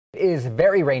It is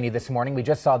very rainy this morning. We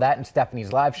just saw that in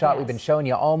Stephanie's live shot. Yes. We've been showing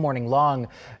you all morning long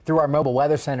through our mobile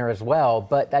weather center as well,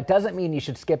 but that doesn't mean you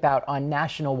should skip out on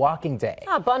National Walking Day.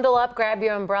 Bundle up, grab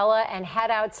your umbrella, and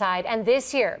head outside. And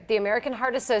this year, the American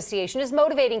Heart Association is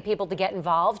motivating people to get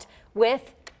involved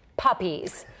with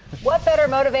puppies. What better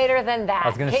motivator than that? I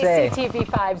was going to say.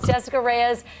 KCTV5's Jessica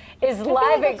Reyes is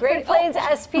live at Great Plains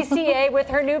SPCA with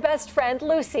her new best friend,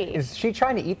 Lucy. Is she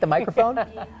trying to eat the microphone?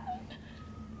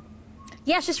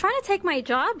 Yeah, she's trying to take my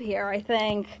job here, I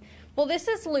think. Well, this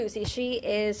is Lucy. She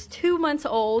is 2 months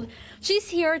old. She's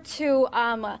here to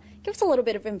give us a little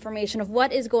bit of information of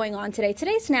what is going on today.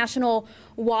 Today's National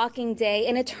Walking Day,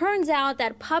 and it turns out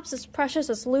that pups as precious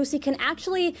as Lucy can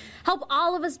actually help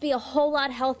all of us be a whole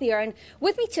lot healthier. And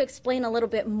with me to explain a little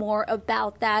bit more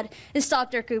about that is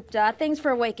Dr. Gupta. Thanks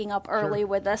for waking up early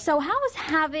with us. So how is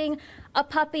having a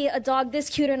puppy, a dog this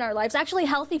cute in our lives actually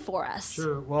healthy for us?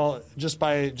 Sure. Well, just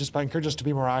by encouraging us to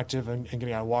be more active and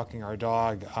getting out walking our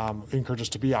dog, encourage us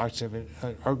to be active.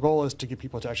 Our goal is to get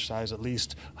people to exercise at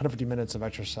least 150 minutes of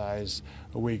exercise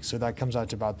a week. So that comes out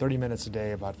to about 30 minutes a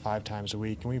day, about 5 times a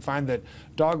week. And we find that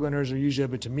dog owners are usually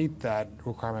able to meet that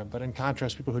requirement. But in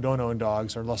contrast, people who don't own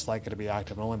dogs are less likely to be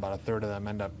active. And only about a third of them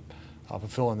end up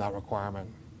fulfilling that requirement.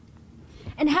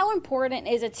 And how important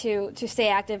is it to stay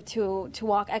active, to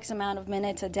walk X amount of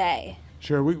minutes a day?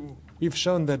 Sure. We've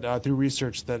shown that through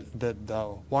research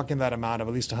that walking that amount of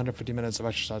at least 150 minutes of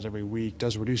exercise every week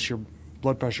does reduce your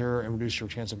blood pressure and reduce your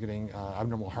chance of getting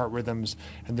abnormal heart rhythms,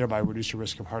 and thereby reduce your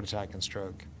risk of heart attack and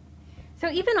stroke. So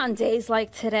even on days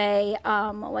like today,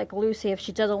 like Lucy, if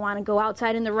she doesn't want to go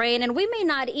outside in the rain, and we may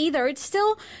not either, it's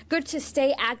still good to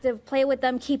stay active, play with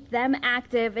them, keep them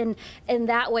active, and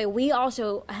that way we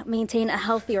also maintain a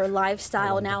healthier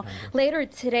lifestyle. Now, later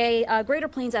today, Greater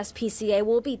Plains SPCA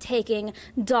will be taking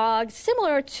dogs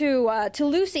similar to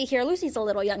Lucy here. Lucy's a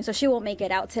little young, so she won't make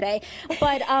it out today,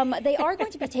 but they are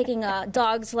going to be taking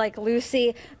dogs like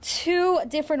Lucy to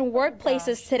different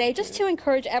workplaces today, just to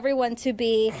encourage everyone to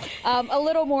be a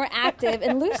little more active.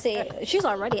 And Lucy, she's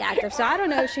already active, so I don't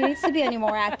know if she needs to be any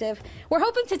more active. We're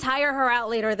hoping to tire her out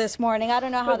later this morning. I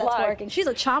don't know how that's working. She's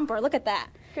a chomper. Look at that.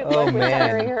 Good luck with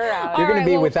tiring her out. You're going to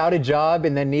be without a job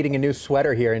and then needing a new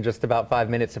sweater here in just about 5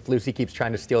 minutes if Lucy keeps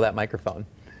trying to steal that microphone.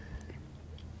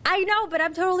 I know, but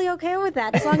I'm totally okay with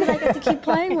that, as long as I get to keep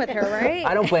playing with her, right?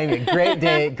 I don't blame you. Great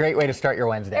day, great way to start your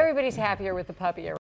Wednesday. Everybody's happier with the puppy.